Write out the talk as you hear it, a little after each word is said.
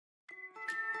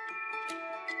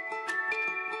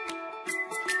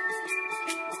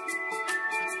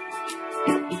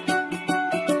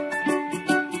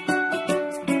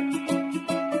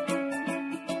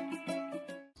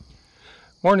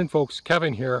Morning folks,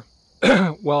 Kevin here.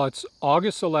 Well, it's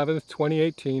August 11th,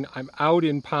 2018. I'm out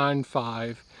in Pond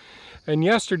 5. And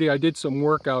yesterday I did some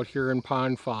work out here in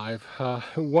Pond 5.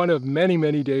 One of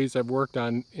many days I've worked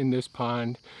on in this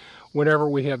pond whenever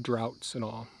we have droughts and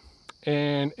all.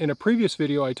 And in a previous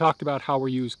video I talked about how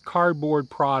we use cardboard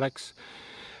products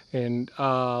and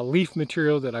leaf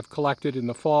material that I've collected in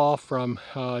the fall from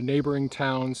neighboring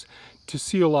towns to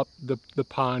seal up the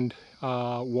pond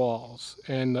walls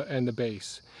and the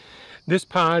base. This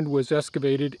pond was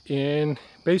excavated in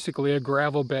basically a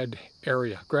gravel bed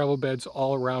area. Gravel beds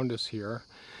all around us here.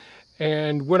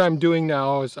 And what I'm doing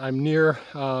now is I'm near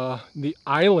the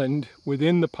island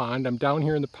within the pond. I'm down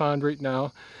here in the pond right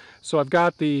now. So I've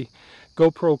got the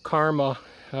GoPro Karma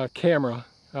camera,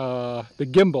 the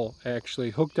gimbal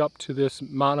actually, hooked up to this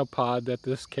monopod that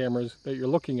this camera that you're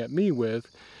looking at me with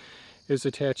is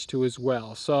attached to as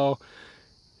well. So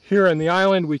here on the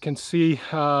island we can see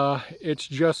it's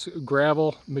just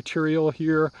gravel material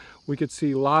here. We could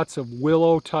see lots of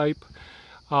willow type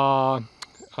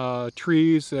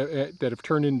trees that have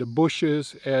turned into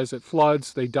bushes. As it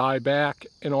floods they die back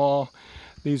and all.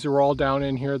 These are all down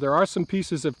in here. There are some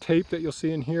pieces of tape that you'll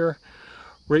see in here.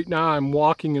 Right now I'm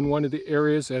walking in one of the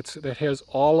areas that has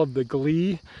all of the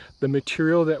glee, the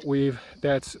material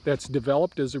that's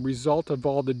developed as a result of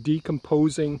all the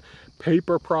decomposing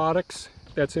paper products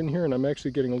that's in here, and I'm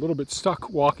actually getting a little bit stuck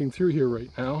walking through here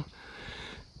right now.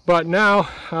 But now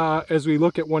as we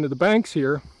look at one of the banks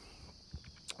here,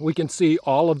 we can see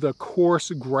all of the coarse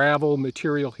gravel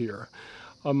material here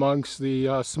amongst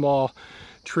the small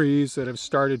trees that have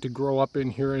started to grow up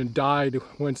in here and died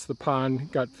once the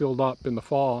pond got filled up in the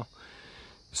fall.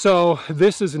 So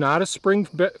this is not a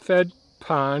spring-fed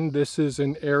pond. This is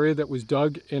an area that was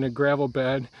dug in a gravel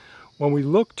bed. When we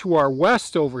look to our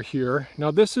west over here, now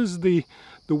this is the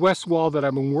west wall that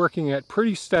I've been working at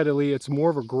pretty steadily. It's more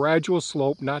of a gradual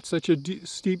slope, not such a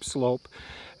steep slope.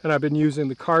 And I've been using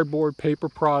the cardboard paper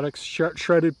products,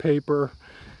 shredded paper,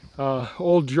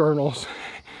 old journals,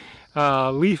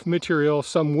 leaf material,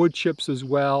 some wood chips as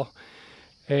well,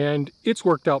 and it's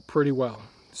worked out pretty well.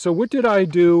 So what did I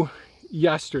do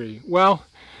yesterday? Well,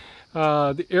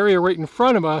 the area right in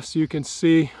front of us, you can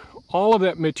see all of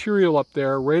that material up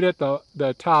there right at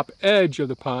the top edge of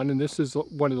the pond, and this is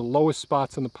one of the lowest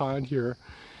spots in the pond here.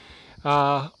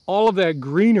 All of that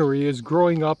greenery is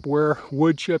growing up where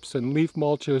wood chips and leaf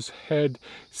mulches had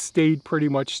stayed pretty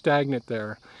much stagnant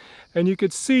there. And you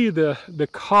could see the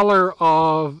color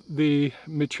of the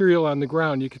material on the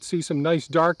ground. You could see some nice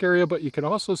dark area, but you can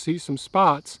also see some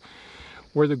spots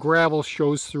where the gravel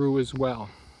shows through as well.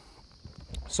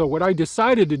 So what I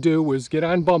decided to do was get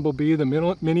on Bumblebee,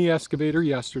 the mini excavator,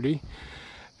 yesterday,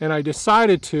 and I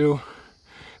decided to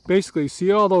basically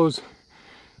see all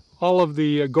of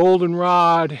the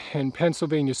goldenrod and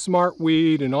Pennsylvania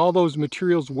smartweed and all those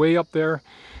materials way up there.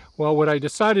 Well, what I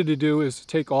decided to do is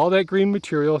take all that green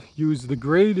material, use the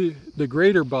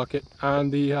grader bucket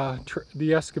on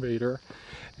the excavator,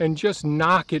 and just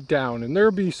knock it down. And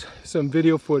there'll be some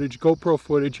video footage, GoPro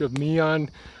footage of me on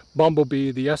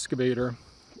Bumblebee, the excavator,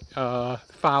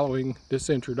 following this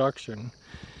introduction.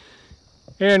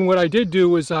 And what I did do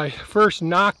was I first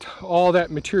knocked all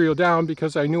that material down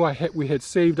because I knew we had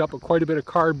saved up quite a bit of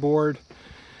cardboard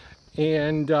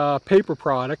and paper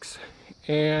products,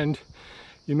 and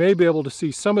you may be able to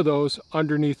see some of those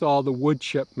underneath all the wood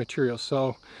chip material.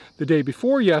 So the day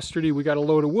before yesterday we got a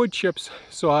load of wood chips,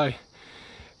 so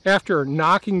after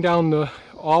knocking down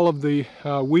all of the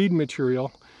weed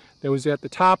material that was at the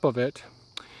top of it,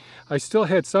 I still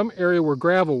had some area where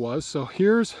gravel was. So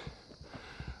here's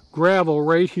gravel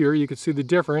right here. You can see the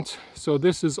difference. So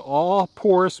this is all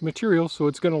porous material, so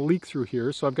it's going to leak through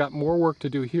here. So I've got more work to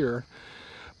do here.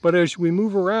 But as we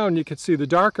move around, you can see the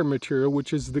darker material,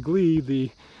 which is the glee,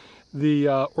 the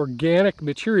organic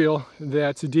material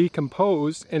that's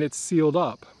decomposed and it's sealed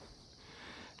up.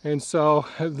 And so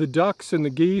the ducks and the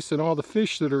geese and all the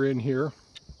fish that are in here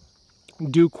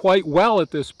do quite well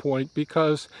at this point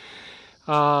because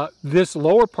this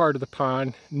lower part of the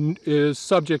pond is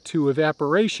subject to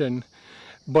evaporation,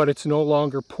 but it's no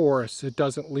longer porous. It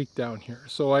doesn't leak down here.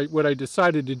 So what I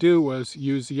decided to do was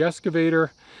use the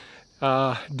excavator,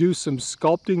 do some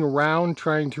sculpting around,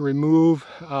 trying to remove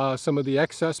some of the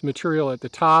excess material at the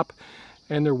top.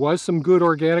 And there was some good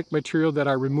organic material that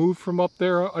I removed from up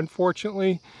there,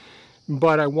 unfortunately.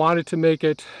 But I wanted to make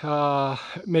it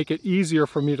easier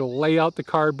for me to lay out the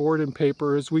cardboard and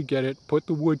paper as we get it, put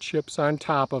the wood chips on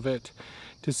top of it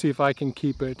to see if I can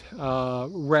keep it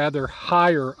rather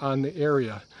higher on the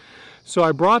area. So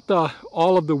I brought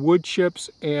all of the wood chips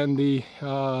and the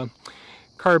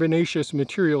carbonaceous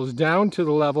materials down to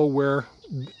the level where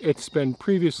it's been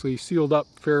previously sealed up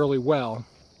fairly well.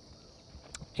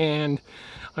 And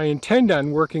I intend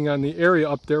on working on the area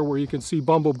up there where you can see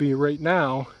Bumblebee right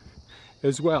now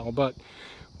as well. But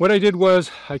what I did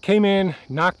was I came in,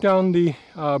 knocked down the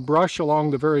brush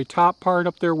along the very top part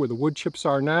up there where the wood chips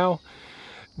are now.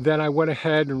 Then I went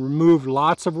ahead and removed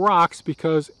lots of rocks,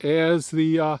 because as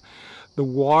the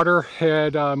water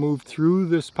had moved through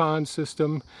this pond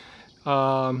system,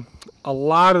 a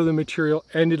lot of the material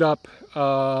ended up,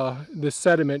 the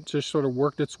sediment just sort of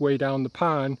worked its way down the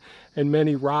pond, and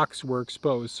many rocks were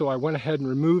exposed. So I went ahead and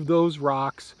removed those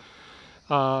rocks,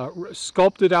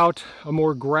 sculpted out a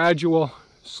more gradual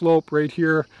slope right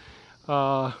here.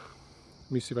 Let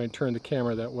me see if I can turn the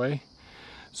camera that way.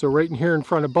 So right in here in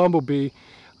front of Bumblebee,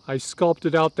 I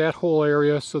sculpted out that whole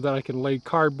area so that I can lay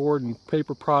cardboard and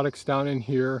paper products down in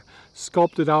here.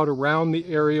 Sculpted out around the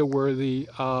area where the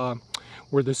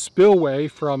spillway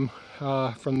from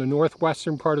the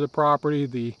northwestern part of the property,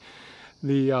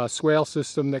 the swale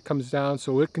system that comes down,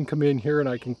 so it can come in here and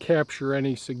I can capture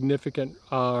any significant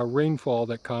rainfall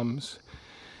that comes.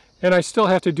 And I still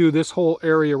have to do this whole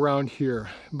area around here.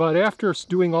 But after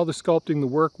doing all the sculpting, the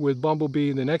work with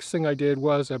Bumblebee, the next thing I did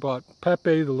was I bought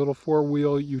Pepe, the little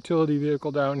four-wheel utility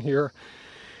vehicle down here,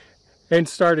 and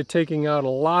started taking out a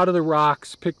lot of the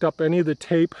rocks, picked up any of the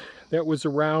tape that was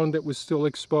around that was still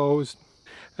exposed.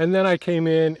 And then I came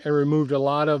in and removed a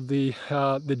lot of the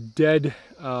dead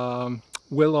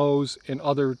willows and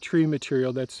other tree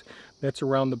material that's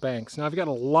around the banks. Now I've got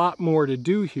a lot more to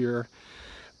do here,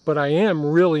 but I am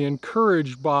really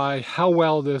encouraged by how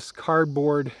well this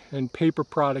cardboard and paper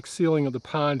product sealing of the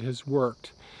pond has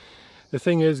worked. The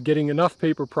thing is getting enough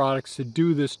paper products to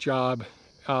do this job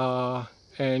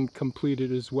and complete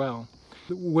it as well.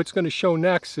 What's going to show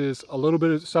next is a little bit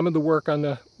of some of the work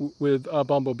on with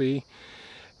Bumblebee,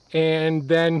 and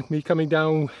then me coming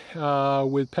down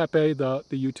with Pepe, the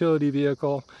utility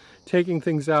vehicle, taking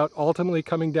things out, ultimately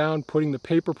coming down, putting the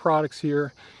paper products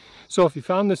here. So if you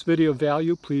found this video of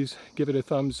value, please give it a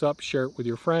thumbs up, share it with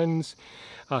your friends,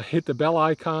 hit the bell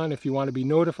icon if you want to be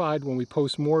notified when we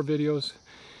post more videos.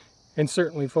 And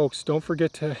certainly, folks, don't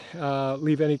forget to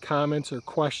leave any comments or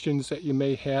questions that you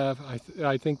may have.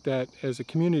 I think that as a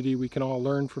community, we can all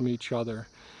learn from each other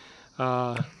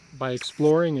by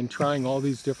exploring and trying all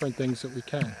these different things that we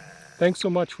can. Thanks so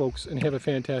much, folks, and have a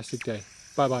fantastic day.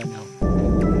 Bye-bye now.